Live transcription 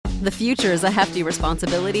The future is a hefty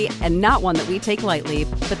responsibility and not one that we take lightly,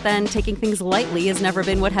 but then taking things lightly has never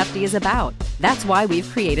been what Hefty is about. That's why we've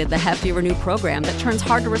created the Hefty Renew program that turns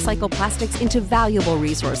hard-to-recycle plastics into valuable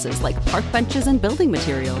resources like park benches and building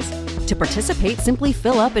materials. To participate, simply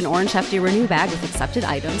fill up an orange Hefty Renew bag with accepted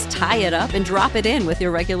items, tie it up, and drop it in with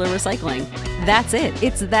your regular recycling. That's it.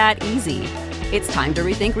 It's that easy. It's time to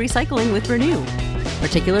rethink recycling with Renew.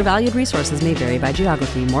 Particular valued resources may vary by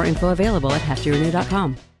geography. More info available at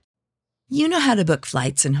heftyrenew.com. You know how to book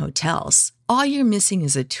flights and hotels. All you're missing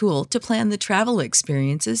is a tool to plan the travel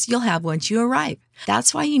experiences you'll have once you arrive.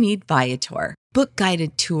 That's why you need Viator. Book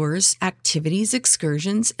guided tours, activities,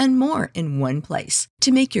 excursions, and more in one place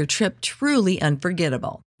to make your trip truly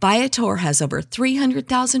unforgettable. Viator has over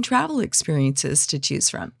 300,000 travel experiences to choose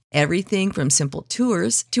from. Everything from simple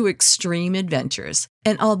tours to extreme adventures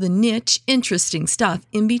and all the niche, interesting stuff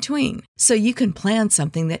in between. So you can plan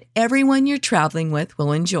something that everyone you're traveling with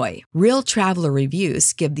will enjoy. Real traveler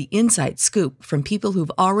reviews give the inside scoop from people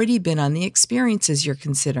who've already been on the experiences you're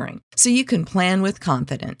considering. So you can plan with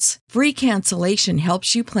confidence. Free cancellation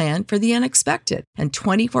helps you plan for the unexpected. And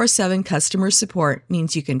 24/7 customer support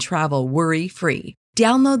means you can travel worry-free.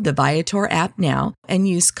 Download the Viator app now and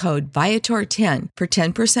use code Viator10 for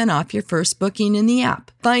 10% off your first booking in the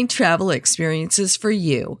app. Find travel experiences for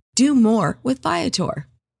you. Do more with Viator.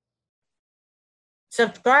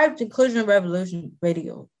 Subscribe to Inclusion Revolution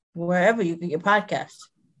Radio, wherever you get your podcasts.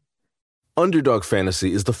 Underdog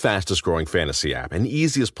Fantasy is the fastest growing fantasy app and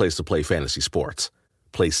easiest place to play fantasy sports.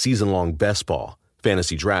 Play season-long best ball,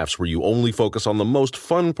 fantasy drafts where you only focus on the most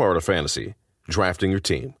fun part of fantasy, drafting your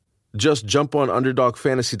team. Just jump on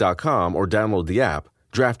UnderdogFantasy.com or download the app,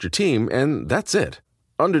 draft your team, and that's it.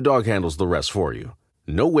 Underdog handles the rest for you.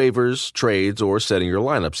 No waivers, trades, or setting your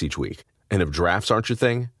lineups each week. And if drafts aren't your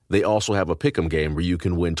thing, they also have a pick'em game where you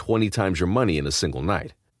can win 20 times your money in a single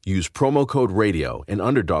night. Use promo code RADIO, and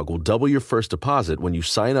Underdog will double your first deposit when you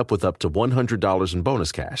sign up with up to $100 in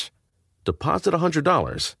bonus cash. Deposit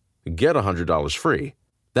 $100, get $100 free.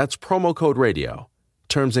 That's promo code RADIO.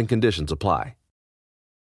 Terms and conditions apply.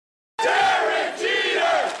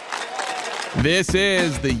 This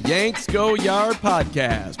is the Yanks Go Yard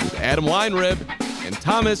podcast with Adam Weinrib and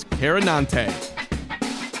Thomas Carinante.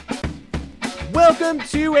 Welcome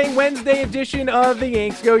to a Wednesday edition of the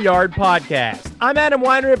Yanks Go Yard podcast. I'm Adam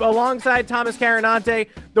Weinrib alongside Thomas Carinante.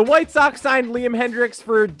 The White Sox signed Liam Hendriks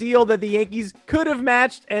for a deal that the Yankees could have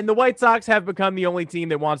matched, and the White Sox have become the only team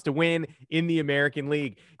that wants to win in the American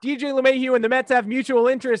League. DJ LeMahieu and the Mets have mutual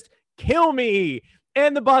interest. Kill me.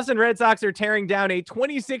 And the Boston Red Sox are tearing down a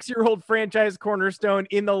 26-year-old franchise cornerstone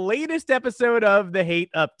in the latest episode of The Hate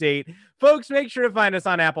Update. Folks, make sure to find us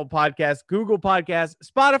on Apple Podcasts, Google Podcasts,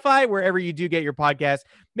 Spotify, wherever you do get your podcasts.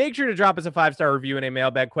 Make sure to drop us a 5-star review and a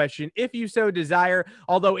mailbag question if you so desire.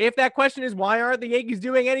 Although if that question is, why aren't the Yankees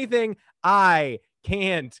doing anything? I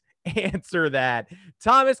can't answer that.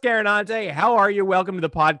 Thomas Carinante, how are you? Welcome to the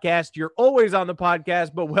podcast. You're always on the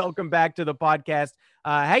podcast, but welcome back to the podcast.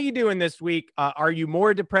 How you doing this week? Are you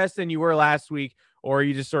more depressed than you were last week, or are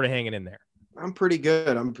you just sort of hanging in there? I'm pretty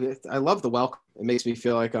good. I love the welcome. It makes me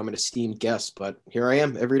feel like I'm an esteemed guest, but here I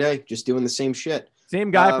am every day, just doing the same shit.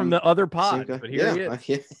 Same guy from the other pod, but here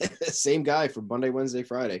he is. Same guy for Monday, Wednesday,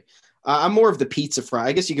 Friday. I'm more of the Pizza Friday.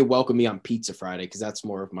 I guess you could welcome me on Pizza Friday because that's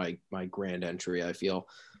more of my grand entry, I feel.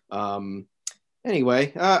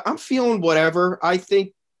 Anyway, I'm feeling whatever. I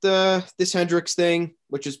think this Hendriks thing,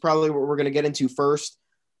 which is probably what we're going to get into first,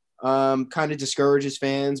 kind of discourages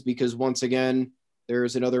fans because once again,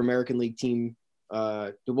 there's another American League team.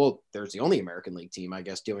 There's the only American League team, I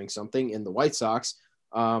guess, doing something in the White Sox.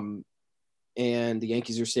 And the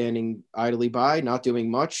Yankees are standing idly by, not doing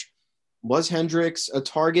much. Was Hendriks a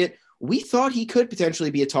target? We thought he could potentially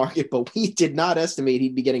be a target, but we did not estimate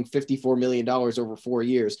he'd be getting $54 million over 4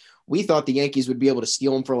 years. We thought the Yankees would be able to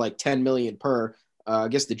steal him for like $10 million per. I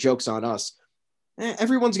guess the joke's on us.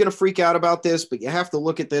 Everyone's going to freak out about this, but you have to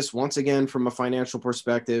look at this once again from a financial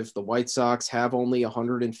perspective. The White Sox have only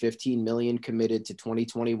 $115 million committed to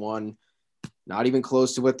 2021. Not even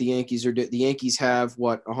close to what the Yankees are doing. The Yankees have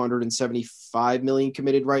 $175 million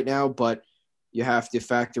committed right now, but you have to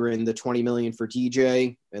factor in the $20 million for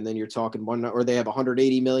DJ, and then you're talking or they have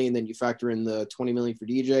 $180 million. Then you factor in the $20 million for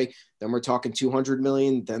DJ. Then we're talking $200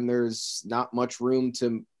 million. Then there's not much room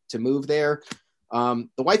to move there. The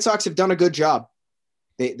White Sox have done a good job.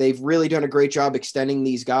 They've really done a great job extending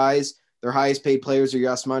these guys. Their highest paid players are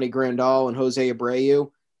Yasmani Grandal and Jose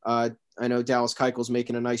Abreu. I know Dallas Keuchel's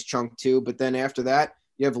making a nice chunk too, but then after that,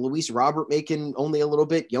 you have Luis Robert making only a little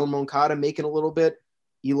bit, Yoan Moncada making a little bit,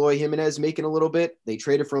 Eloy Jimenez making a little bit. They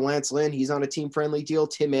traded for Lance Lynn. He's on a team-friendly deal.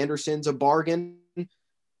 Tim Anderson's a bargain.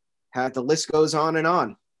 The list goes on and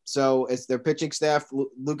on. So as their pitching staff,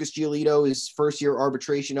 Lucas Giolito is first-year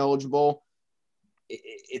arbitration eligible.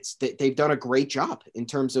 They've done a great job in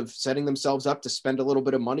terms of setting themselves up to spend a little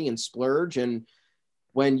bit of money and splurge. And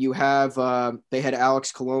when you have, they had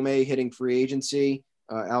Alex Colomé hitting free agency,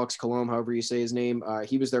 Alex Colomé, however you say his name,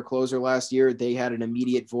 he was their closer last year. They had an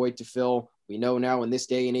immediate void to fill. We know now in this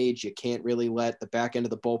day and age, you can't really let the back end of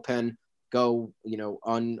the bullpen go,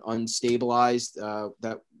 unstabilized.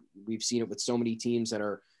 That we've seen it with so many teams that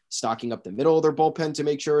are stocking up the middle of their bullpen to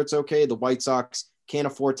make sure it's okay. The White Sox can't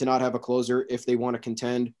afford to not have a closer if they want to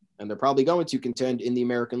contend, and they're probably going to contend in the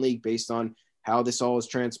American League based on how this all has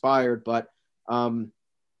transpired. But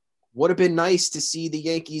would have been nice to see the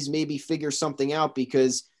Yankees maybe figure something out,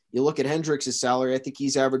 because you look at Hendricks' salary, I think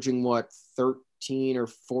he's averaging 13 or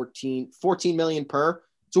 14 million per.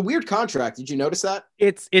 It's a weird contract. Did you notice that?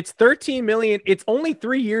 It's 13 million. It's only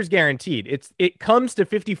 3 years guaranteed. It comes to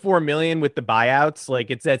 54 million with the buyouts. Like,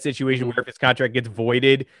 it's that situation where if his contract gets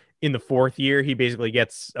voided in the fourth year, he basically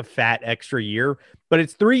gets a fat extra year. But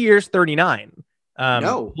it's 3 years, 39.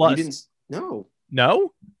 No, plus, he didn't.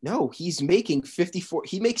 No, he's making 54.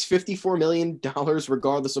 He makes $54 million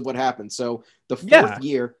regardless of what happens. So the fourth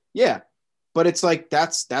year, but it's like,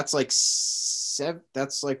 that's like seven.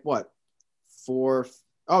 That's like what?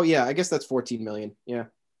 Oh yeah, I guess that's 14 million. Yeah.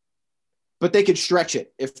 But they could stretch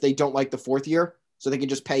it if they don't like the fourth year. So they could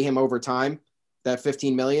just pay him over time, that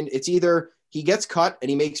 15 million. It's either he gets cut and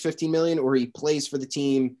he makes 15 million, or he plays for the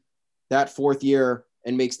team that fourth year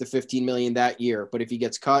and makes the 15 million that year. But if he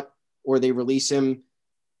gets cut or they release him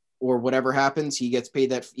or whatever happens, he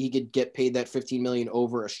could get paid that 15 million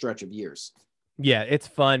over a stretch of years. Yeah, it's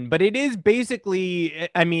fun, but it is basically,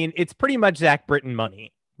 I mean, it's pretty much Zach Britton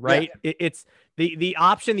money, right? Yeah. It's the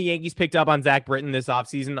option the Yankees picked up on Zach Britton this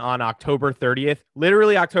offseason on October 30th,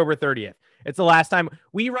 literally October 30th. It's the last time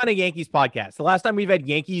we run a Yankees podcast. The last time we've had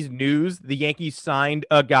Yankees news, the Yankees signed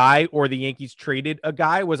a guy or the Yankees traded a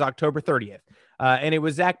guy, was October 30th. And it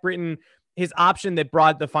was Zach Britton, his option that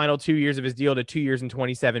brought the final 2 years of his deal to 2 years and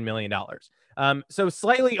 $27 million. So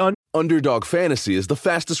slightly Underdog Fantasy is the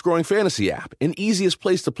fastest growing fantasy app and easiest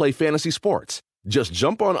place to play fantasy sports. Just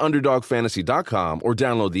jump on UnderdogFantasy.com or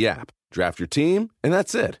download the app, draft your team, and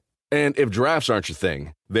that's it. And if drafts aren't your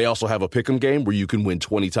thing, they also have a pick'em game where you can win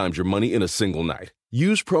 20 times your money in a single night.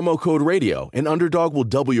 Use promo code RADIO, and Underdog will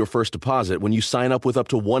double your first deposit when you sign up with up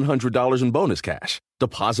to $100 in bonus cash.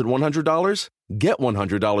 Deposit $100, get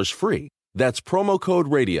 $100 free. That's promo code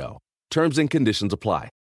RADIO. Terms and conditions apply.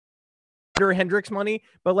 Under Hendricks money,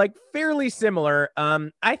 but like fairly similar.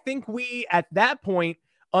 I think we, at that point,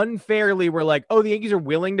 unfairly were like, oh, the Yankees are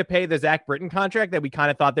willing to pay the Zach Britton contract that we kind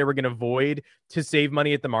of thought they were going to void to save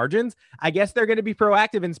money at the margins. I guess they're going to be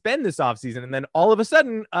proactive and spend this offseason. And then all of a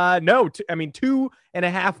sudden,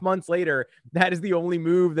 2.5 months later, that is the only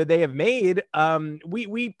move that they have made.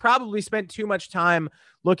 We probably spent too much time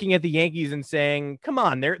looking at the Yankees and saying, come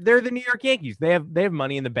on, they're the New York Yankees. They have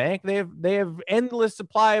money in the bank. They have endless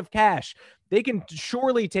supply of cash. They can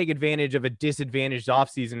surely take advantage of a disadvantaged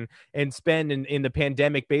offseason and spend in the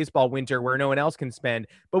pandemic baseball winter where no one else can spend.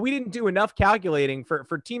 But we didn't do enough calculating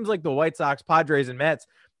for teams like the White Sox, Padres, and Mets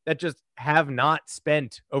that just have not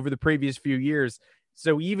spent over the previous few years.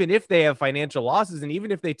 So even if they have financial losses, and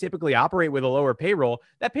even if they typically operate with a lower payroll,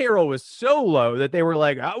 that payroll was so low that they were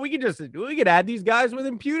like, oh, we could add these guys with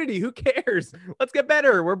impunity. Who cares? Let's get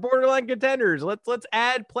better. We're borderline contenders. Let's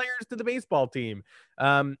add players to the baseball team.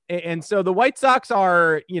 And so the White Sox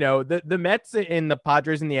are, the Mets and the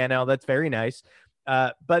Padres in the NL. That's very nice.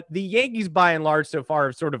 But the Yankees, by and large, so far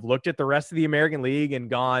have sort of looked at the rest of the American League and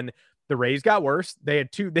gone, the Rays got worse. They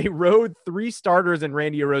rode 3 starters and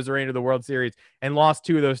Randy Arozarena to the World Series and lost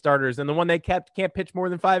 2 of those starters. And the one they kept can't pitch more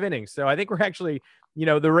than 5 innings. So I think we're actually,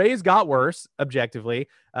 the Rays got worse objectively.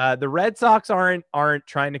 The Red Sox aren't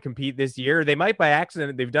trying to compete this year. They might by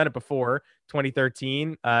accident. They've done it before,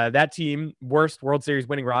 2013. That team, worst World Series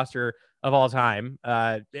winning roster of all time,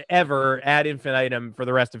 ever, ad infinitum for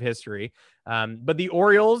the rest of history. But the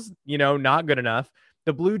Orioles, not good enough.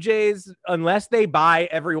 The Blue Jays, unless they buy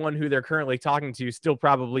everyone who they're currently talking to, still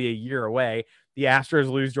probably a year away. The Astros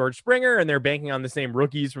lose George Springer, and they're banking on the same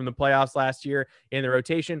rookies from the playoffs last year in the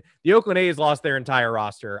rotation. The Oakland A's lost their entire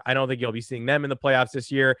roster. I don't think you'll be seeing them in the playoffs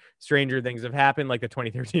this year. Stranger things have happened, like the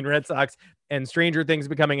 2013 Red Sox, and stranger things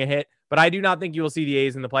becoming a hit. But I do not think you will see the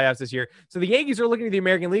A's in the playoffs this year. So the Yankees are looking at the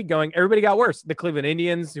American League going, everybody got worse. The Cleveland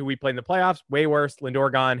Indians, who we played in the playoffs, way worse.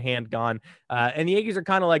 Lindor gone, Hand gone. And the Yankees are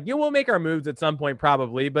kind of like, we'll make our moves at some point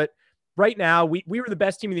probably, but right now, we were the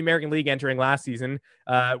best team in the American League entering last season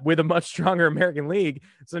with a much stronger American League.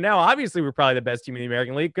 So now, obviously, we're probably the best team in the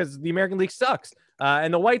American League because the American League sucks.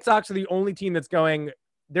 And the White Sox are the only team that's going,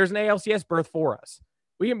 there's an ALCS berth for us.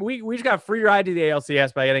 We just got a free ride to the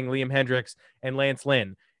ALCS by getting Liam Hendriks and Lance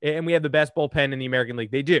Lynn. And we have the best bullpen in the American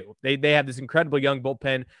League. They do. They have this incredible young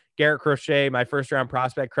bullpen. Garrett Crochet, my first round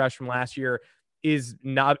prospect crush from last year, is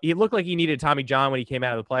not. He looked like he needed Tommy John when he came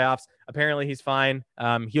out of the playoffs. Apparently, he's fine.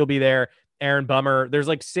 He'll be there. Aaron Bummer. There's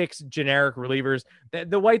like 6 generic relievers.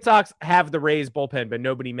 The White Sox have the Rays bullpen, but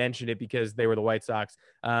nobody mentioned it because they were the White Sox.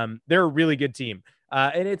 They're a really good team.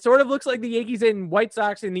 And it sort of looks like the Yankees and White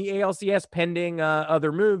Sox in the ALCS pending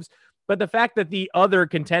other moves. But the fact that the other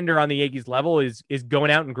contender on the Yankees level is going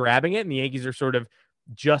out and grabbing it, and the Yankees are sort of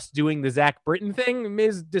just doing the Zach Britton thing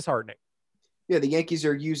is disheartening. Yeah, the Yankees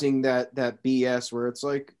are using that BS where it's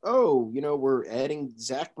like, oh, we're adding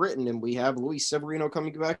Zach Britton and we have Luis Severino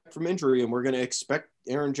coming back from injury and we're going to expect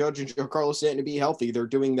Aaron Judge and Giancarlo Stanton to be healthy. They're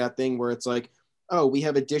doing that thing where it's like, oh, we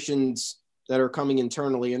have additions that are coming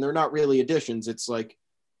internally and they're not really additions. It's like,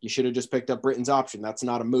 you should have just picked up Britton's option. That's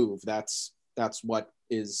not a move. That's what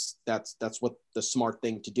the smart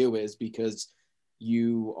thing to do is, because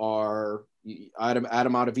Adam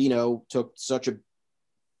Ottavino took such a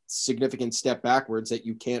significant step backwards that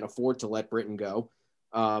you can't afford to let Britton go.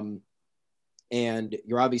 And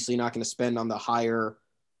you're obviously not going to spend on the higher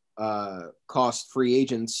cost free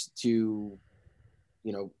agents to,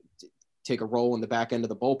 take a role in the back end of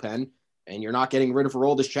the bullpen, and you're not getting rid of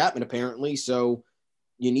Aroldis Chapman apparently. So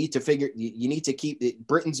you need to keep it.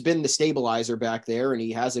 Britton's been the stabilizer back there and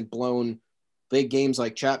he hasn't blown big games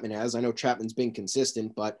like Chapman has. I know Chapman's been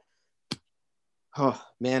consistent, but oh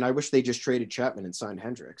man, I wish they just traded Chapman and signed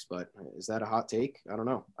Hendricks, but is that a hot take? I don't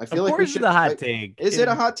know. I feel like we should. It's a hot take. Is it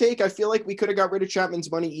a hot take? I feel like we could have got rid of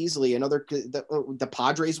Chapman's money easily. The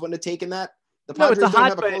Padres wouldn't have taken that. The Padres don't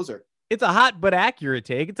have a closer. It's a hot but accurate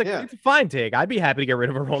take. It's a fine take. I'd be happy to get rid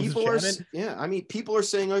of Aroldis Chapman. I mean, people are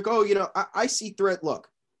saying like, oh, I see threat. Look,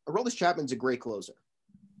 Aroldis Chapman's a great closer.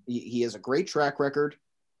 He has a great track record.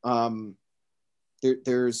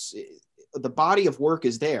 There's the body of work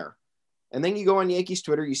is there. And then you go on Yankees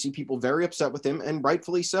Twitter, you see people very upset with him, and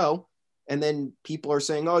rightfully so. And then people are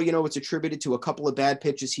saying, oh, it's attributed to a couple of bad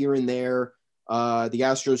pitches here and there. The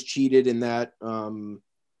Astros cheated in that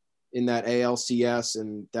ALCS,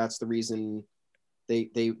 and that's the reason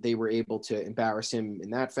they were able to embarrass him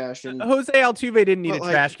in that fashion. Jose Altuve didn't need a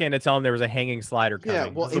trash can to tell him there was a hanging slider coming. Yeah,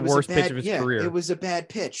 well, it was the worst pitch of his career. It was a bad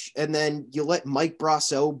pitch. And then you let Mike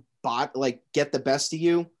Brasso get the best of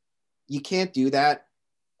you. You can't do that.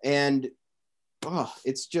 And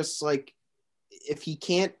it's just like, if he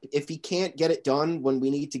can't get it done when we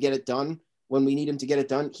need to get it done, when we need him to get it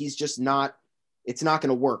done, he's just not, it's not going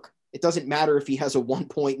to work. It doesn't matter if he has a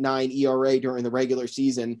 1.9 ERA during the regular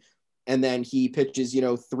season and then he pitches,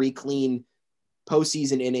 3 clean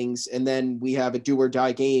postseason innings, and then we have a do or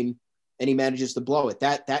die game and he manages to blow it.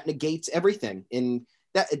 That negates everything. And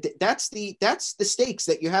that's the stakes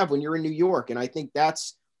that you have when you're in New York. And I think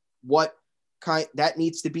that's that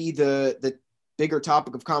needs to be the bigger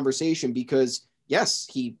topic of conversation, because yes,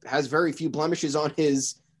 he has very few blemishes on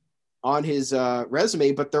his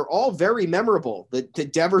resume, but they're all very memorable. The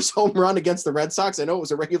Devers home run against the Red Sox, I know it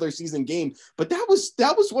was a regular season game, but that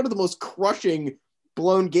was one of the most crushing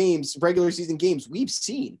blown regular season games we've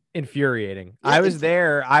seen. Infuriating. Yeah, I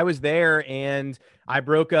was there and I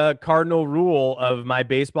broke a cardinal rule of my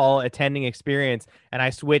baseball attending experience, and I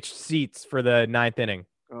switched seats for the 9th inning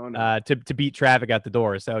to beat traffic at the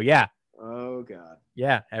door. So yeah. Oh God.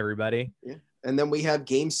 Yeah, everybody. Yeah. And then we have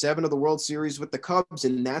Game 7 of the World Series with the Cubs,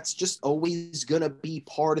 and that's just always going to be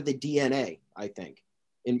part of the DNA, I think.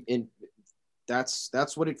 And that's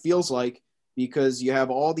what it feels like, because you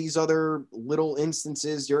have all these other little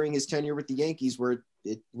instances during his tenure with the Yankees where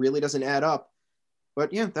it really doesn't add up.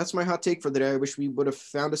 But yeah, that's my hot take for the day. I wish we would have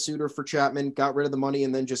found a suitor for Chapman, got rid of the money,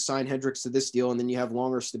 and then just signed Hendricks to this deal, and then you have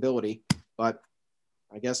longer stability. But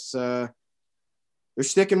I guess they're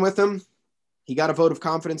sticking with him. He got a vote of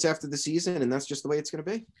confidence after the season, and that's just the way it's going to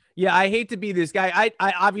be. Yeah, I hate to be this guy.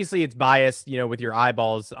 I obviously it's biased, with your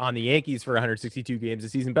eyeballs on the Yankees for 162 games a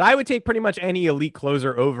season, but I would take pretty much any elite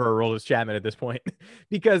closer over Aroldis Chapman at this point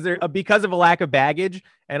because of a lack of baggage,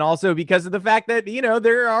 and also because of the fact that,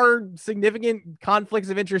 there are significant conflicts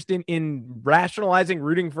of interest in rationalizing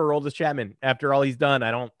rooting for Aroldis Chapman after all he's done.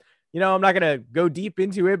 I'm not going to go deep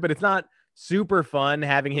into it, but it's not super fun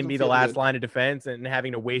having him be the last line of defense and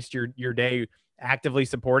having to waste your day actively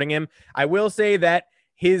supporting him. I will say that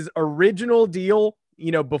his original deal,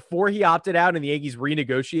 before he opted out and the Yankees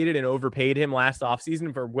renegotiated and overpaid him last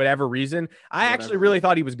offseason for whatever reason, I actually really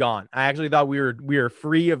thought he was gone. I actually thought we were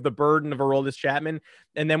free of the burden of Aroldis Chapman.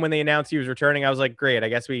 And then when they announced he was returning, I was like, great, I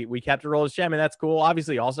guess we kept Aroldis Chapman. That's cool.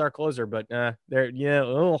 Obviously all-star closer, but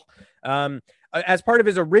as part of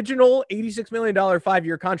his original $86 million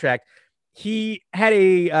 5-year contract, he had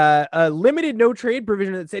a limited no trade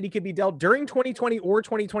provision that said he could be dealt during 2020 or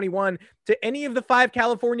 2021 to any of the 5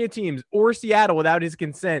 California teams or Seattle without his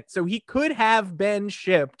consent. So he could have been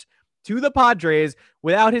shipped to the Padres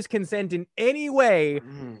without his consent in any way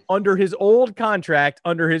under his old contract.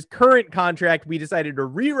 Under his current contract, we decided to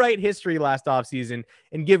rewrite history last offseason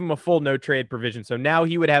and give him a full no trade provision. So now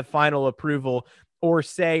he would have final approval or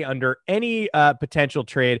say under any potential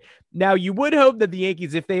trade. Now, you would hope that the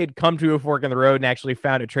Yankees, if they had come to a fork in the road and actually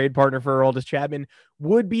found a trade partner for Aroldis Chapman,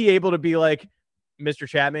 would be able to be like, Mr.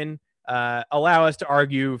 Chapman, allow us to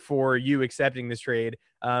argue for you accepting this trade.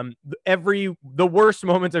 The worst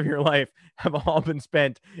moments of your life have all been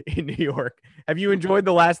spent in New York. Have you enjoyed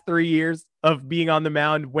the last 3 years of being on the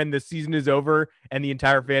mound when the season is over and the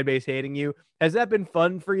entire fan base hating you? Has that been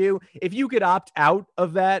fun for you? If you could opt out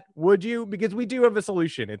of that, would you? Because we do have a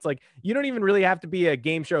solution. It's like, you don't even really have to be a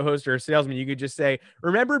game show host or a salesman. You could just say,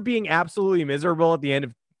 remember being absolutely miserable at the end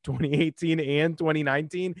of 2018 and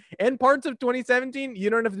 2019 and parts of 2017?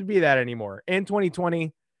 You don't have to be that anymore. And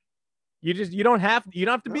 2020, you don't have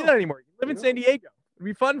to be that anymore. You live in San Diego. It'd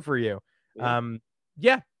be fun for you.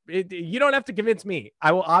 Yeah. You don't have to convince me.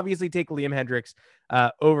 I will obviously take Liam Hendriks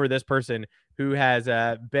over this person who has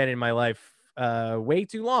been in my life way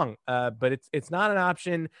too long. But it's not an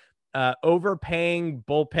option. Overpaying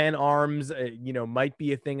bullpen arms, might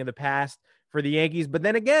be a thing of the past for the Yankees. But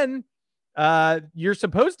then again, you're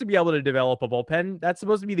supposed to be able to develop a bullpen. That's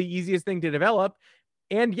supposed to be the easiest thing to develop.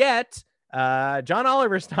 And yet, John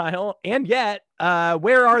Oliver style, and yet,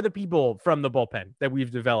 where are the people from the bullpen that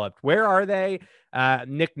we've developed? Where are they?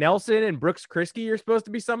 Nick Nelson and Brooks Kriske are supposed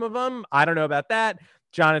to be some of them. I don't know about that.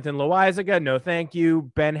 Jonathan Loaizaga, no thank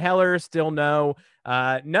you. Ben Heller, still no.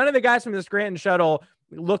 None of the guys from the Scranton Shuttle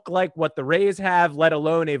look like what the Rays have, let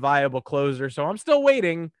alone a viable closer. So I'm still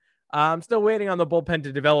waiting. I'm still waiting on the bullpen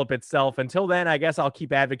to develop itself. Until then, I guess I'll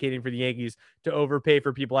keep advocating for the Yankees to overpay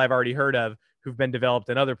for people I've already heard of who've been developed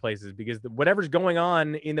in other places, because whatever's going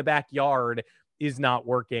on in the backyard is not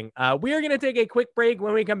working. We are going to take a quick break.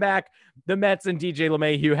 When we come back, the Mets and DJ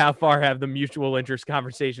LeMahieu, how far have the mutual interest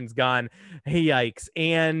conversations gone? Hey, yikes.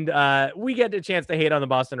 And we get a chance to hate on the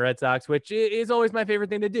Boston Red Sox, which is always my favorite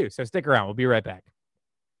thing to do. So stick around. We'll be right back.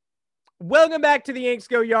 Welcome back to the Yanks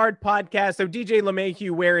Go Yard podcast. So DJ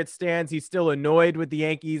LeMahieu, where it stands, he's still annoyed with the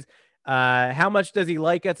Yankees. How much does he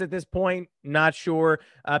like us at this point? Not sure.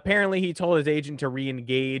 Apparently, he told his agent to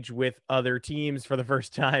re-engage with other teams for the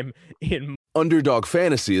first time in Underdog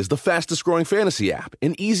Fantasy is the fastest growing fantasy app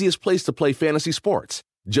and easiest place to play fantasy sports.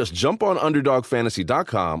 Just jump on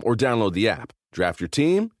UnderdogFantasy.com or download the app, draft your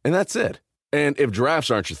team, and that's it. And if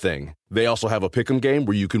drafts aren't your thing, they also have a pick'em game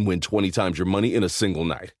where you can win 20 times your money in a single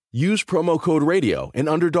night. Use promo code RADIO, and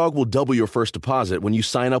Underdog will double your first deposit when you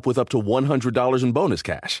sign up with up to $100 in bonus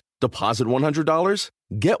cash. Deposit $100,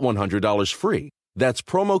 get $100 free. That's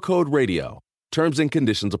promo code RADIO. Terms and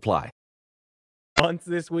conditions apply. Months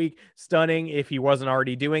this week. Stunning if he wasn't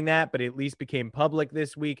already doing that, but at least became public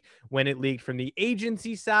this week when it leaked from the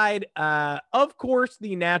agency side. Of course,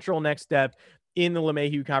 the natural next step in the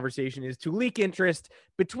LeMahieu conversation is to leak interest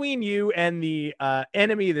between you and the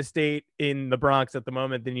enemy of the state in the Bronx at the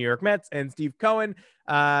moment, the New York Mets, and Steve Cohen.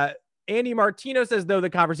 Andy Martino says, though the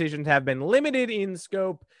conversations have been limited in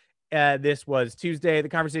scope, this was Tuesday, the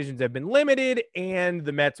conversations have been limited and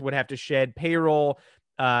the Mets would have to shed payroll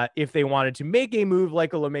if they wanted to make a move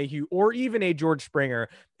like a LeMahieu or even a George Springer.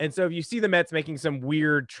 And so if you see the Mets making some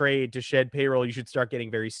weird trade to shed payroll, you should start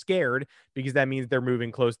getting very scared, because that means they're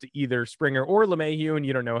moving close to either Springer or LeMahieu, and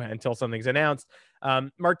you don't know until something's announced.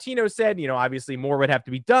 Martino said, obviously more would have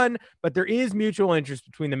to be done, but there is mutual interest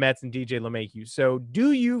between the Mets and DJ LeMahieu. So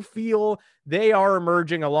do you feel they are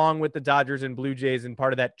emerging along with the Dodgers and Blue Jays and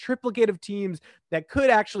part of that triplicate of teams that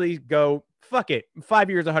could actually go, fuck it,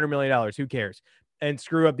 5 years, $100 million, who cares, and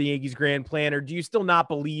screw up the Yankees' grand plan? Or do you still not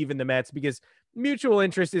believe in the Mets because mutual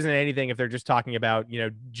interest isn't anything if they're just talking about,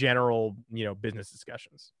 general, business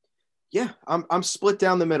discussions? Yeah, I'm split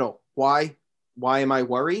down the middle. Why am I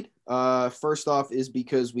worried? First off is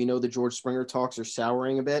because we know the George Springer talks are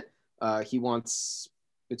souring a bit. He wants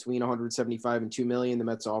between 175 and 2 million. The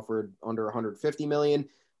Mets offered under 150 million.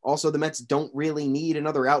 Also, the Mets don't really need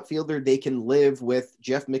another outfielder. They can live with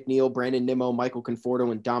Jeff McNeil, Brandon Nimmo, Michael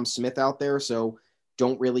Conforto, and Dom Smith out there. So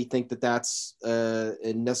don't really think that that's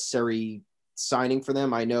a necessary signing for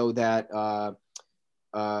them. I know that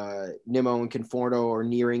Nimmo and Conforto are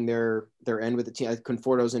nearing their end with the team.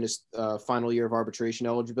 Conforto's in his final year of arbitration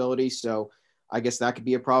eligibility, so I guess that could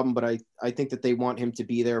be a problem, but I think that they want him to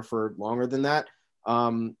be there for longer than that.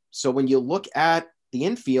 So when you look at the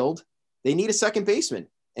infield, they need a second baseman,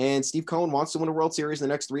 and Steve Cohen wants to win a World Series in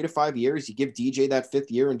the next 3 to 5 years. You give DJ that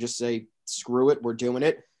 5th year and just say, screw it, we're doing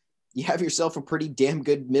it. You have yourself a pretty damn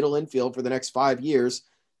good middle infield for the next 5 years.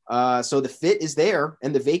 So the fit is there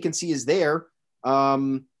and the vacancy is there.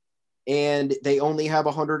 And they only have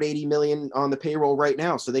 $180 million on the payroll right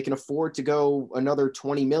now, so they can afford to go another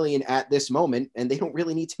 $20 million at this moment, and they don't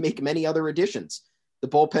really need to make many other additions. The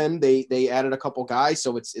bullpen, they added a couple guys,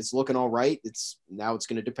 so it's looking all right. It's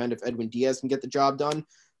going to depend if Edwin Diaz can get the job done.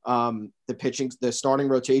 The pitching, the starting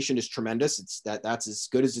rotation is tremendous. That's as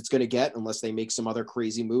good as it's going to get, unless they make some other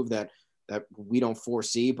crazy move that we don't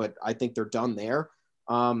foresee. But I think they're done there.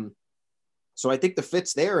 So I think the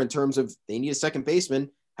fit's there in terms of they need a second baseman.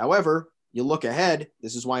 However, you look ahead.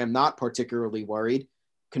 This is why I'm not particularly worried.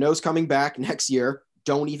 Cano's coming back next year.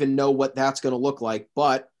 Don't even know what that's going to look like,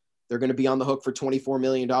 but they're going to be on the hook for $24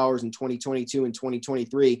 million in 2022 and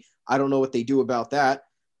 2023. I don't know what they do about that.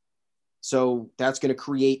 So that's going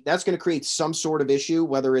to create some sort of issue,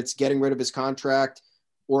 whether it's getting rid of his contract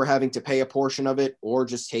or having to pay a portion of it, or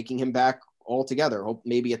just taking him back altogether. Hope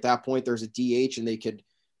maybe at that point there's a DH and they could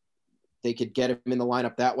get him in the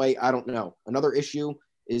lineup that way. I don't know. Another issue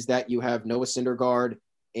is that you have Noah Syndergaard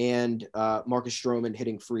and Marcus Stroman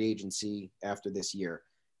hitting free agency after this year.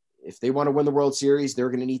 If they want to win the World Series,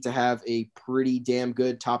 they're going to need to have a pretty damn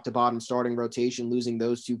good top to bottom starting rotation. Losing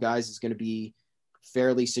those two guys is going to be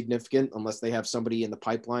fairly significant, unless they have somebody in the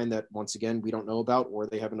pipeline that, once again, we don't know about, or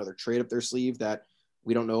they have another trade up their sleeve that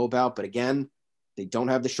we don't know about. But again, they don't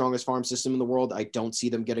have the strongest farm system in the world. I don't see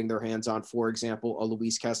them getting their hands on, for example, a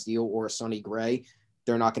Luis Castillo or a Sonny Gray.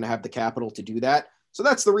 They're not going to have the capital to do that. So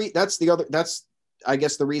that's I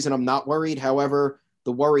guess the reason I'm not worried. However,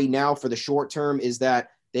 the worry now for the short term is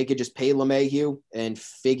that they could just pay LeMahieu and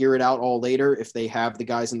figure it out all later if they have the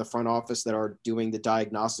guys in the front office that are doing the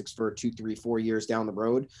diagnostics for 2, 3, 4 years down the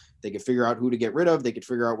road. They could figure out who to get rid of. They could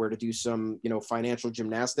figure out where to do some, financial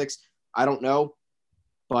gymnastics. I don't know,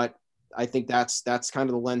 but I think that's kind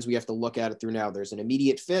of the lens we have to look at it through now. There's an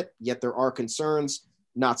immediate fit, yet there are concerns,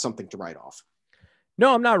 not something to write off.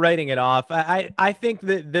 No, I'm not writing it off. I think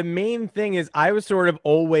that the main thing is I was sort of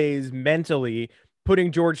always mentally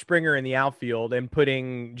putting George Springer in the outfield and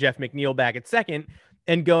putting Jeff McNeil back at second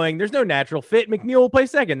and going, there's no natural fit. McNeil will play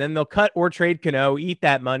second. Then they'll cut or trade Cano, eat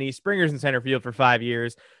that money. Springer's in center field for 5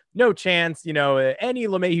 years. No chance. Any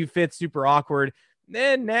LeMahieu fit's super awkward.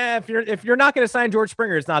 Then if you're not going to sign George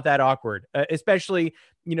Springer, it's not that awkward, especially,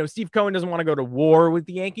 Steve Cohen doesn't want to go to war with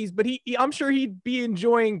the Yankees, but I'm sure he'd be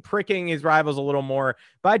enjoying pricking his rivals a little more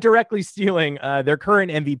by directly stealing their current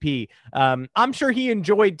MVP. I'm sure he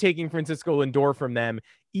enjoyed taking Francisco Lindor from them,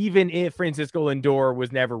 even if Francisco Lindor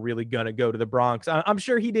was never really going to go to the Bronx. I'm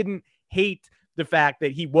sure he didn't hate the fact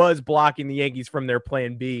that he was blocking the Yankees from their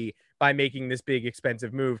plan B by making this big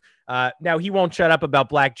expensive move. Now he won't shut up about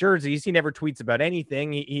black jerseys. He never tweets about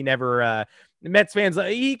anything. He never, Mets fans,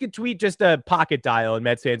 he could tweet just a pocket dial and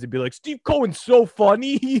Mets fans would be like, Steve Cohen's so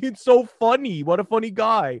funny. It's so funny. What a funny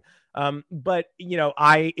guy. But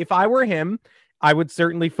if I were him, I would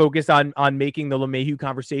certainly focus on making the LeMahieu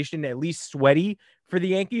conversation at least sweaty for the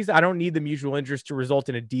Yankees. I don't need the mutual interest to result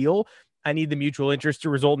in a deal. I need the mutual interest to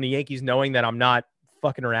result in the Yankees knowing that I'm not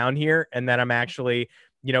fucking around here and that I'm actually,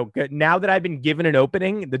 now that I've been given an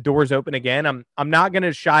opening, the door's open again. I'm not going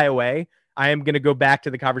to shy away. I am going to go back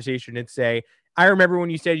to the conversation and say, I remember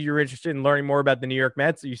when you said you were interested in learning more about the New York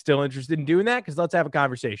Mets. Are you still interested in doing that? Because let's have a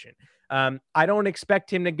conversation. I don't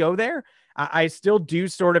expect him to go there. I still do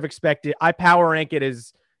sort of expect it. I power rank it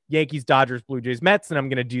as Yankees, Dodgers, Blue Jays, Mets, and I'm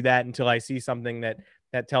going to do that until I see something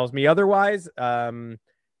that tells me otherwise.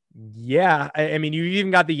 Yeah, I mean, you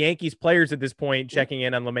even got the Yankees players at this point checking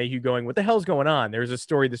in on LeMahieu going, what the hell's going on? There's a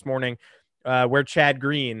story this morning where Chad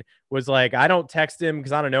Green was like, I don't text him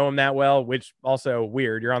because I don't know him that well, which also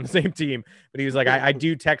weird. You're on the same team. But he was like, I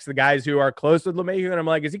do text the guys who are close with LeMahieu. And I'm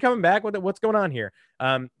like, is he coming back? What's going on here?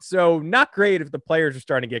 So not great if the players are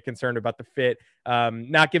starting to get concerned about the fit.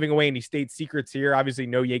 Not giving away any state secrets here. Obviously,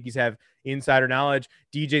 no Yankees have insider knowledge.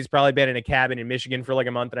 DJ's probably been in a cabin in Michigan for like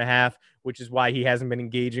a month and a half, which is why he hasn't been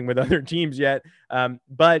engaging with other teams yet.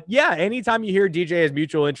 But yeah, anytime you hear DJ has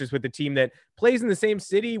mutual interest with the team that plays in the same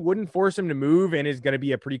city, wouldn't force him to move and is going to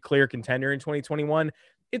be a pretty clear contender in 2021,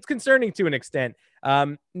 it's concerning to an extent.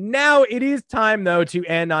 Now it is time, though, to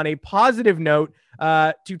end on a positive note,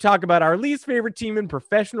 to talk about our least favorite team in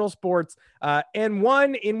professional sports, and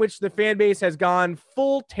one in which the fan base has gone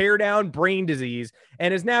full teardown brain disease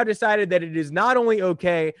and has now decided that it is not only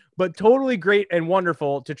okay, but totally great and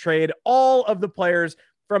wonderful to trade all of the players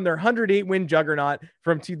from their 108-win juggernaut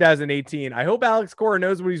from 2018. I hope Alex Cora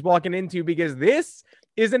knows what he's walking into, because this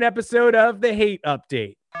is an episode of the Hate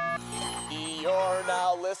Update. You're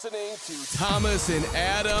now listening to Thomas and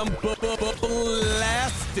Adam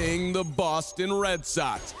blasting the Boston Red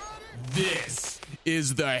Sox. This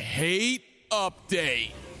is the Hate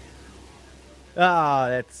Update. Ah,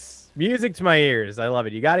 that's music to my ears. I love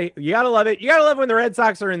it. You gotta love it. You gotta love when the Red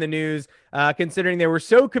Sox are in the news, considering they were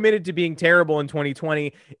so committed to being terrible in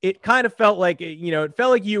 2020. It kind of felt like, it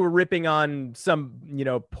felt like you were ripping on some,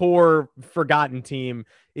 poor forgotten team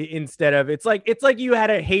instead of, it's like you had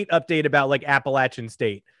a hate update about like Appalachian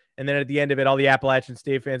State. And then at the end of it, all the Appalachian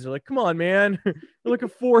State fans are like, come on, man, we're like a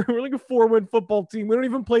 4-win football team. We don't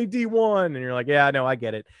even play D1. And you're like, yeah, no, I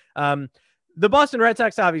get it. The Boston Red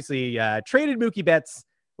Sox obviously traded Mookie Betts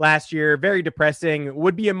last year. Very depressing.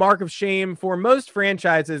 Would be a mark of shame for most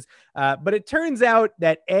franchises. But it turns out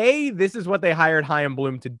that A, this is what they hired Chaim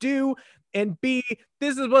Bloom to do. And B,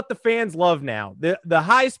 this is what the fans love now. The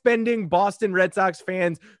high-spending Boston Red Sox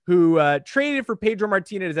fans who traded for Pedro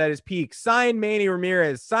Martinez at his peak, signed Manny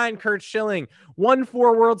Ramirez, signed Curt Schilling, won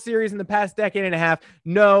 4 World Series in the past decade and a half.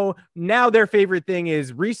 No, now their favorite thing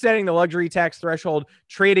is resetting the luxury tax threshold,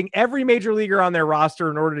 trading every major leaguer on their roster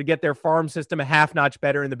in order to get their farm system a half-notch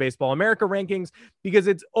better in the Baseball America rankings, because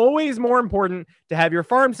it's always more important to have your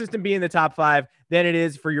farm system be in the top 5 than it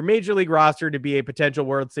is for your major league roster to be a potential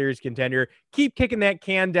World Series contender. Keep kicking that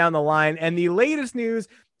can down the line. And the latest news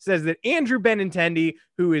says that Andrew Benintendi,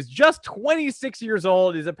 who is just 26 years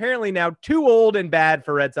old, is apparently now too old and bad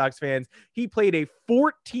for Red Sox fans. He played a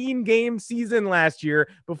 14-game season last year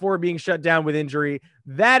before being shut down with injury.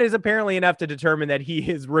 That is apparently enough to determine that he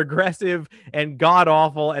is regressive and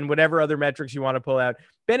god-awful and whatever other metrics you want to pull out.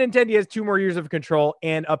 Benintendi has 2 more years of control,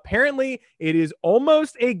 and apparently it is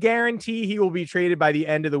almost a guarantee he will be traded by the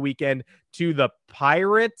end of the weekend to the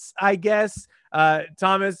Pirates, I guess.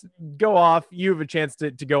 Thomas, go off. You have a chance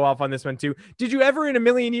to go off on this one too. Did you ever in a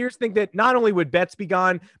million years think that not only would Betts be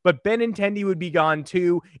gone, but Benintendi would be gone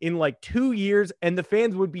too in like 2 years, and the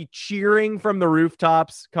fans would be cheering from the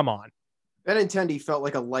rooftops? Come on. Benintendi felt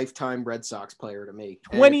like a lifetime Red Sox player to me.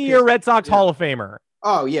 20-year Red Sox Hall of Famer.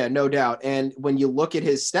 Oh yeah, no doubt. And when you look at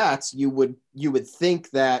his stats, you would think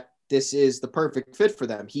that this is the perfect fit for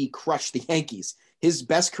them. He crushed the Yankees. His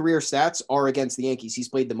best career stats are against the Yankees. He's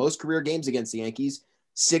played the most career games against the Yankees,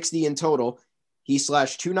 60 in total. He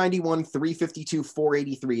slashed 291, 352,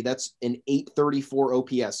 483. That's an 834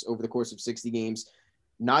 OPS over the course of 60 games.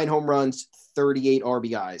 9 home runs, 38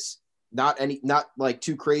 RBIs. Not like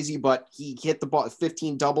too crazy, but he hit the ball,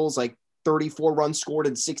 15 doubles, like 34 runs scored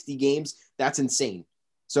in 60 games. That's insane.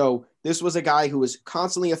 So this was a guy who was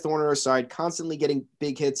constantly a thorn in our side, constantly getting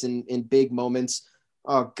big hits in big moments.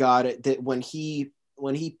 Oh God, that when he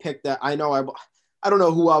picked that, I don't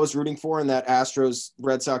know who I was rooting for in that Astros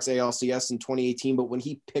Red Sox ALCS in 2018, but when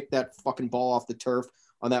he picked that fucking ball off the turf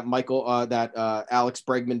on that Alex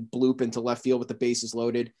Bregman bloop into left field with the bases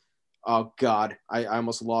loaded, oh God, I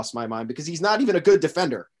almost lost my mind, because he's not even a good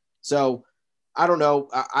defender. So I don't know.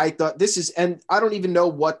 I thought this is, and I don't even know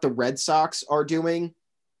what the Red Sox are doing.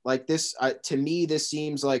 Like this, to me, this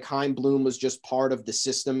seems like Chaim Bloom was just part of the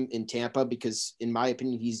system in Tampa, because in my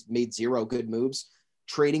opinion, he's made 0 good moves.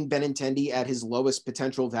 Trading Benintendi at his lowest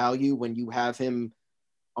potential value when you have him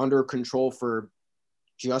under control for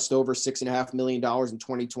just over $6.5 million in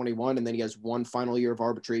 2021, and then he has 1 final year of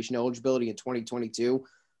arbitration eligibility in 2022.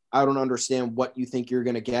 I don't understand what you think you're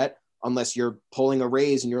going to get, unless you're pulling a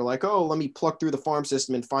Rays and you're like, oh, let me pluck through the farm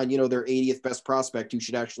system and find, their 80th best prospect who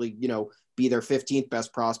should actually, be their 15th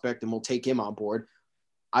best prospect, and we'll take him on board.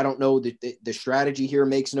 I don't know. The strategy here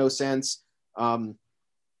makes no sense. I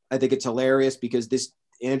think it's hilarious, because this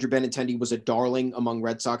Andrew Benintendi was a darling among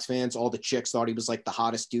Red Sox fans. All the chicks thought he was like the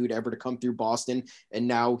hottest dude ever to come through Boston. And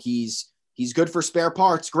now he's good for spare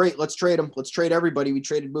parts. Great. Let's trade him. Let's trade everybody. We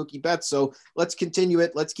traded Mookie Betts. So let's continue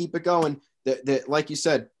it. Let's keep it going. Like you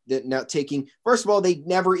said, now first of all, they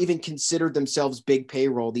never even considered themselves big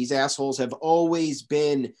payroll. These assholes have always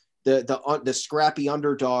been the scrappy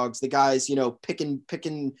underdogs, the guys,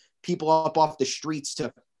 picking people up off the streets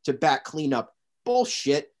to back cleanup.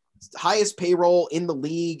 Bullshit. Highest payroll in the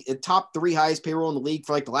league, top 3 highest payroll in the league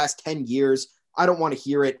for like the last 10 years. I don't want to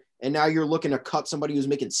hear it. And now you're looking to cut somebody who's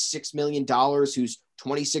making $6 million, who's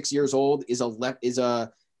 26 years old, is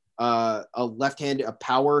a a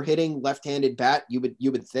power hitting left-handed bat. You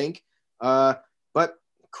would think, but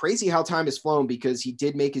crazy how time has flown, because he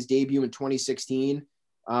did make his debut in 2016,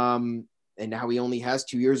 and now he only has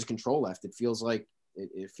 2 years of control left. It feels like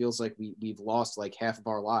we've lost like half of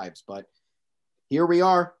our lives, but here we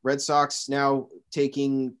are. Red Sox now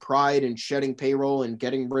taking pride in shedding payroll and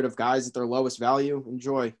getting rid of guys at their lowest value.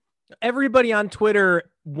 Enjoy. Everybody on Twitter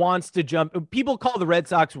wants to jump. People call the Red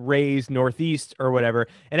Sox Rays Northeast or whatever.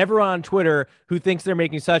 And everyone on Twitter who thinks they're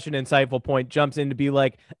making such an insightful point jumps in to be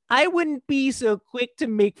like, I wouldn't be so quick to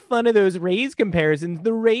make fun of those Rays comparisons.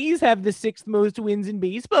 The Rays have the 6th most wins in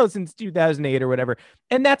baseball since 2008 or whatever.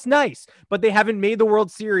 And that's nice, but they haven't made the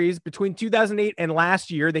World Series between 2008 and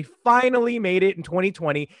last year. They finally made it in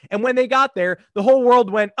 2020. And when they got there, the whole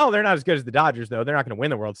world went, oh, they're not as good as the Dodgers, though. They're not going to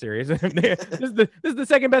win the World Series. This is the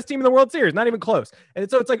second best team in the World Series, not even close.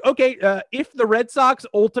 And so it's like, okay, if the Red Sox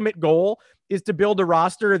ultimate goal is to build a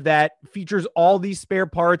roster that features all these spare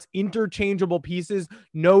parts, interchangeable pieces,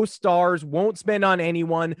 no stars, won't spend on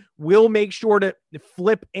anyone, will make sure to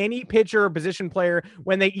flip any pitcher or position player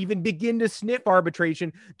when they even begin to sniff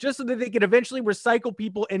arbitration, just so that they could eventually recycle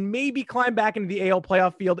people and maybe climb back into the AL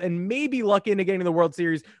playoff field and maybe luck into getting to the World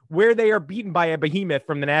Series, where they are beaten by a behemoth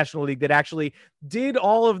from the National League that actually did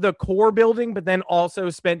all of the core building, but then also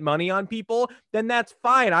spent money on people, then that's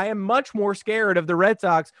fine. I am much more scared of the Red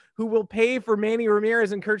Sox, who will pay for Manny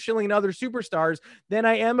Ramirez and Curt Schilling and other superstars, than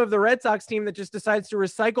I am of the Red Sox team that just decides to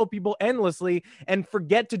recycle people endlessly and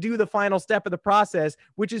forget to do the final step of the process,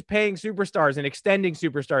 which is paying superstars and extending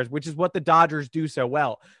superstars, which is what the Dodgers do so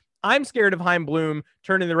well. I'm scared of Chaim Bloom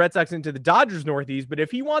turning the Red Sox into the Dodgers Northeast, but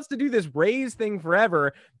if he wants to do this Rays thing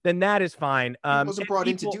forever, then that is fine. He wasn't brought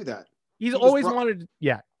in to do that. He's always wanted,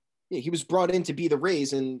 Yeah, he was brought in to be the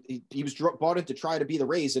Rays, and he was brought in to try to be the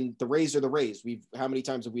Rays, and the Rays are the Rays. How many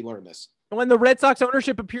times have we learned this? When the Red Sox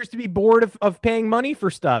ownership appears to be bored of paying money for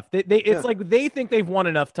stuff, it's like they think they've won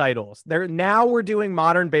enough titles. We're doing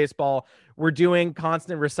modern baseball. We're doing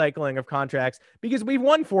constant recycling of contracts because we've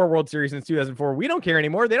won 4 World Series since 2004. We don't care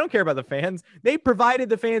anymore. They don't care about the fans. They provided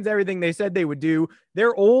the fans everything they said they would do.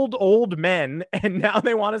 They're old men, and now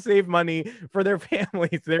they want to save money for their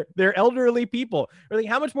families. They're elderly people. They're like,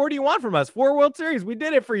 how much more do you want from us? 4 World Series. We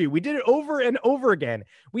did it for you. We did it over and over again.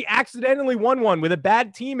 We accidentally won one with a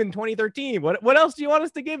bad team in 2013. What else do you want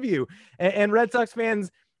us to give you? And Red Sox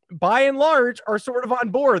fans, by and large, are sort of on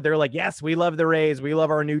board. They're like, yes, we love the Rays. We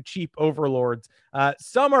love our new cheap overlords.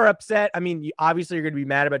 Some are upset. I mean, obviously you're going to be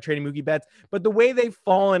mad about trading Mookie Betts, but the way they've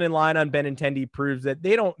fallen in line on Benintendi proves that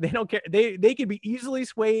they don't care. They could be easily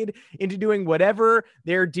swayed into doing whatever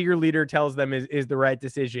their dear leader tells them is the right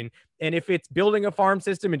decision. And if it's building a farm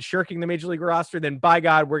system and shirking the major league roster, then by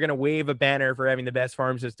God, we're going to wave a banner for having the best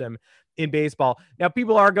farm system in baseball. Now,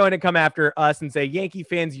 people are going to come after us and say, Yankee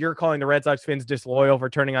fans, you're calling the Red Sox fans disloyal for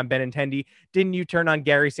turning on Benintendi. Didn't you turn on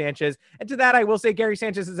Gary Sanchez? And to that, I will say Gary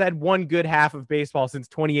Sanchez has had one good half of baseball since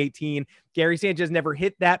 2018. Gary Sanchez never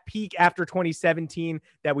hit that peak after 2017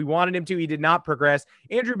 that we wanted him to. He did not progress.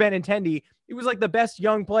 Andrew Benintendi, he was like the best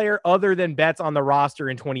young player other than Betts on the roster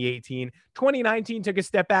in 2018. 2019 took a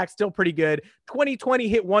step back, still pretty good. 2020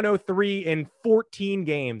 hit 103 in 14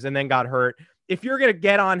 games and then got hurt. If you're going to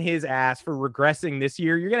get on his ass for regressing this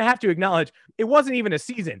year, you're going to have to acknowledge it wasn't even a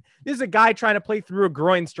season. This is a guy trying to play through a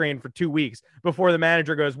groin strain for 2 weeks before the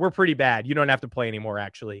manager goes, we're pretty bad. You don't have to play anymore,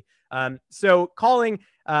 actually. So calling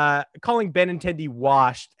Benintendi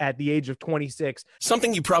washed at the age of 26.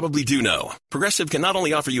 Something you probably do know. Progressive can not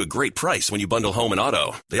only offer you a great price when you bundle home and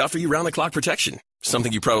auto, they offer you round-the-clock protection.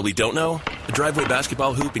 Something you probably don't know? A driveway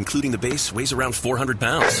basketball hoop, including the base, weighs around 400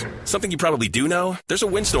 pounds. Something you probably do know? There's a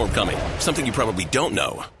windstorm coming. Something you probably don't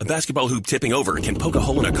know? A basketball hoop tipping over can poke a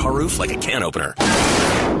hole in a car roof like a can opener.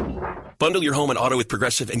 Bundle your home and auto with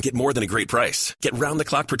Progressive and get more than a great price. Get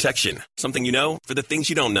round-the-clock protection. Something you know for the things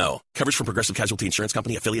you don't know. Coverage from Progressive Casualty Insurance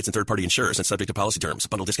Company, affiliates, and third-party insurers and subject to policy terms.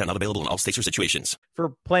 Bundle discount not available in all states or situations.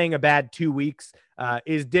 For playing a bad 2 weeks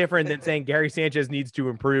is different than saying Gary Sanchez needs to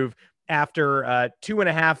improve after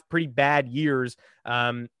 2.5 pretty bad years,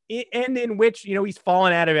 and in which, he's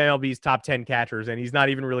fallen out of MLB's top 10 catchers, and he's not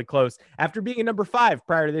even really close after being a number 5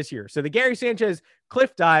 prior to this year. So the Gary Sanchez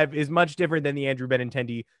cliff dive is much different than the Andrew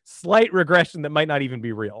Benintendi slight regression that might not even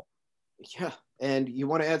be real. Yeah, and you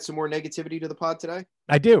want to add some more negativity to the pod today?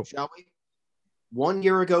 I do. Shall we? 1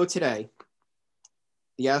 year ago today,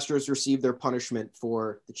 the Astros received their punishment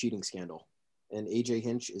for the cheating scandal, and AJ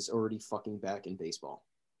Hinch is already fucking back in baseball.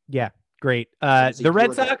 Yeah, great. The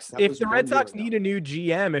Red Sox, if the Red Sox need a new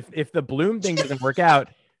GM, if the Bloom thing doesn't work out,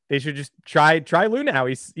 they should just try Lou now.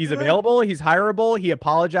 He's available. He's hireable. He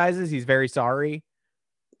apologizes. He's very sorry.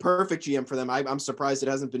 perfect GM for them. I'm surprised it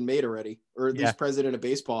hasn't been made already, or at least president of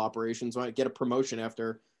baseball operations might get a promotion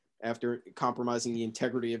after compromising the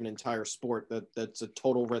integrity of an entire sport. That's a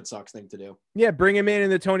total Red Sox thing to do. Yeah, bring him in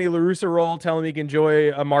the Tony La Russa role. Tell him he can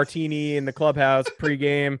enjoy a martini in the clubhouse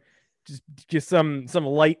pregame. Just some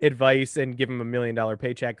light advice and give him $1 million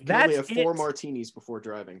paycheck. That's have 4 martinis before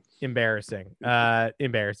driving. Embarrassing.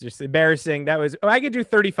 Just embarrassing. I could do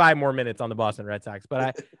 35 more minutes on the Boston Red Sox,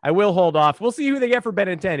 but I will hold off. We'll see who they get for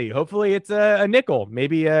Benintendi. Hopefully it's a nickel,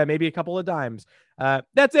 maybe a couple of dimes.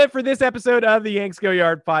 That's it for this episode of the Yanks Go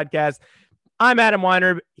Yard podcast. I'm Adam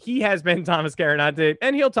Weinrib. He has been Thomas Carannante,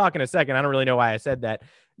 and he'll talk in a second. I don't really know why I said that.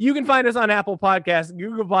 You can find us on Apple Podcasts,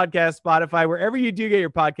 Google Podcasts, Spotify, wherever you do get your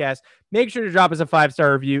podcasts. Make sure to drop us a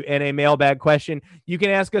 5-star review and a mailbag question. You can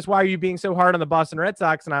ask us, why are you being so hard on the Boston Red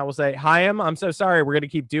Sox? And I will say, hi, I'm so sorry. We're going to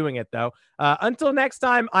keep doing it, though. Until next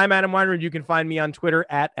time, I'm Adam Weinrib. You can find me on Twitter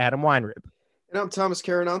at Adam Weinrib. And I'm Thomas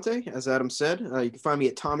Carannante. As Adam said, you can find me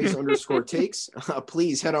at Tommy's_takes.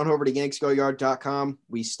 Please head on over to yanksgoyard.com.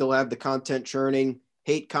 We still have the content churning,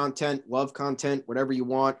 hate content, love content, whatever you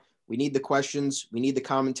want. We need the questions. We need the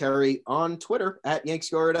commentary on Twitter at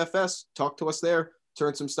YanksGoYardFS. Talk to us there.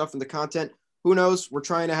 Turn some stuff into content. Who knows? We're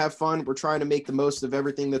trying to have fun. We're trying to make the most of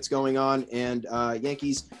everything that's going on. And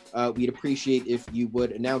Yankees, we'd appreciate if you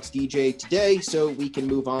would announce DJ today so we can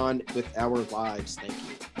move on with our lives. Thank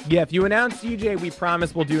you. Yeah, if you announce DJ, we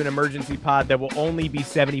promise we'll do an emergency pod that will only be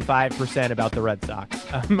 75% about the Red Sox.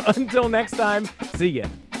 Until next time, see ya.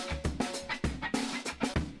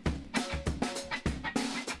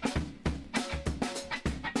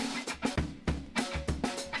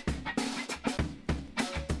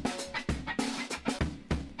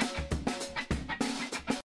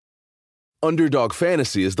 Underdog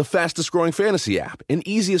Fantasy is the fastest-growing fantasy app and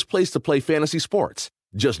easiest place to play fantasy sports.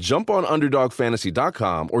 Just jump on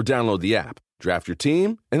UnderdogFantasy.com or download the app, draft your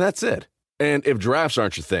team, and that's it. And if drafts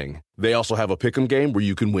aren't your thing, they also have a pick'em game where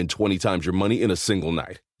you can win 20 times your money in a single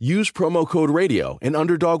night. Use promo code RADIO, and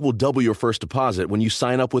Underdog will double your first deposit when you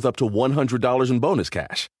sign up with up to $100 in bonus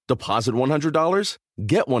cash. Deposit $100,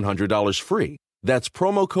 get $100 free. That's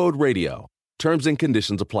promo code RADIO. Terms and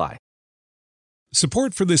conditions apply.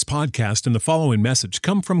 Support for this podcast and the following message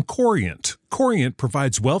come from Corient. Corient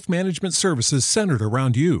provides wealth management services centered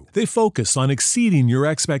around you. They focus on exceeding your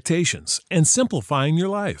expectations and simplifying your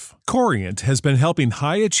life. Corient has been helping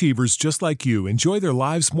high achievers just like you enjoy their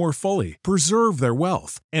lives more fully, preserve their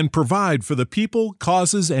wealth, and provide for the people,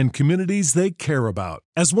 causes, and communities they care about.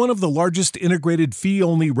 As one of the largest integrated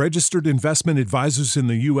fee-only registered investment advisors in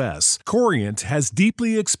the U.S., Corient has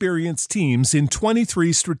deeply experienced teams in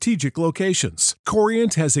 23 strategic locations.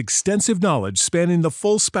 Corient has extensive knowledge spanning the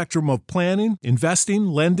full spectrum of planning, investing,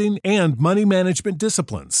 lending, and money management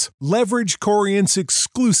disciplines. Leverage Corient's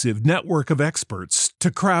exclusive network of experts to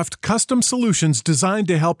craft custom solutions designed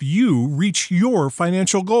to help you reach your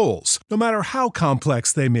financial goals, no matter how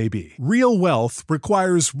complex they may be. Real wealth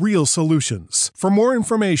requires real solutions. For more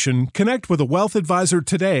information, connect with a wealth advisor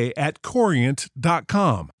today at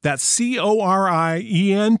Corient.com. That's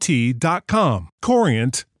Corient.com.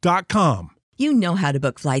 Corient.com. You know how to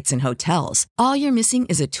book flights and hotels. All you're missing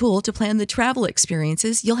is a tool to plan the travel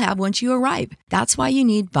experiences you'll have once you arrive. That's why you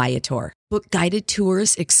need Viator. Book guided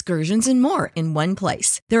tours, excursions, and more in one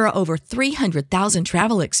place. There are over 300,000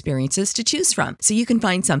 travel experiences to choose from, so you can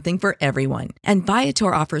find something for everyone. And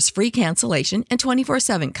Viator offers free cancellation and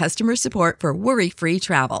 24/7 customer support for worry-free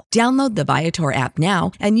travel. Download the Viator app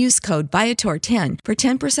now and use code Viator10 for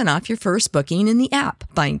 10% off your first booking in the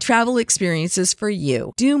app. Find travel experiences for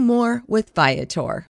you. Do more with Viator.